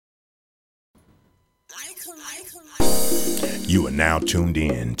You are now tuned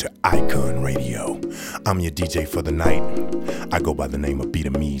in to Icon Radio. I'm your DJ for the night. I go by the name of Beat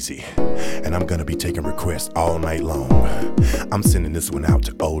 'em Easy, and I'm gonna be taking requests all night long. I'm sending this one out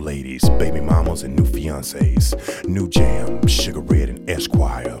to old ladies, baby mamas, and new fiancés. New Jam, Sugar Red, and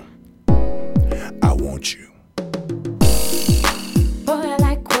Esquire. I want you. Boy, I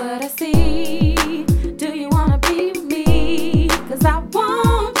like what I see. Do you wanna be with me? 'Cause I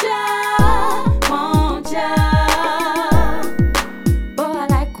want ya, want ya. Boy, I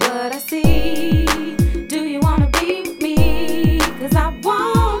like what I see. Do you wanna be with me? 'Cause I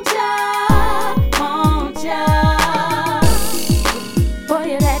want ya, want ya. Boy,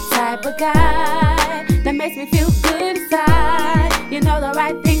 you're that type of guy that makes me feel good inside. You know the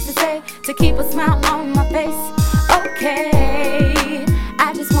right things to say to keep a smile on my face. Okay,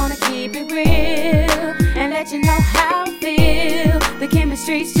 I just wanna keep it real and let you know how I feel. The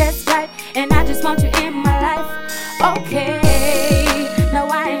chemistry's just right, and I just want you in my life. Okay, no,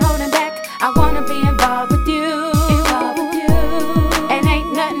 I ain't holding back. I wanna be involved with you, and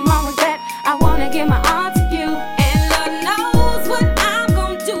ain't nothing wrong with that. I wanna give my all to you, and Lord knows what I'm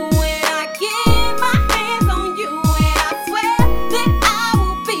gonna do when I get my hands on you. And I swear that I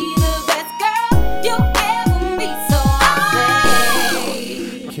will be the best girl you'll ever meet. So I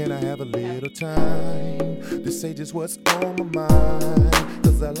say, can I have a little time to say just what's on my mind?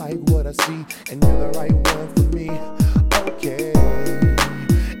 'Cause I like what I see, and you're the right one for me. Okay,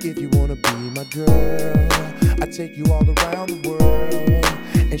 if you wanna be my girl, I take you all around the world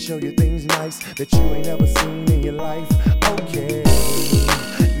and show you things nice that you ain't never seen in your life. Okay,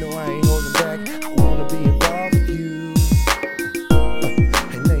 no, I ain't holding back. I wanna be involved with you,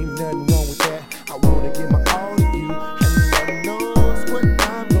 and ain't nothing wrong with that. I wanna give my all to you, and Lord knows what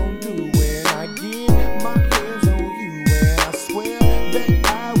I'm gonna do when I get my hands on you. And I swear that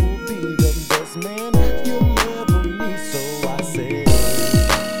I will be the best man you'll ever meet. So I say,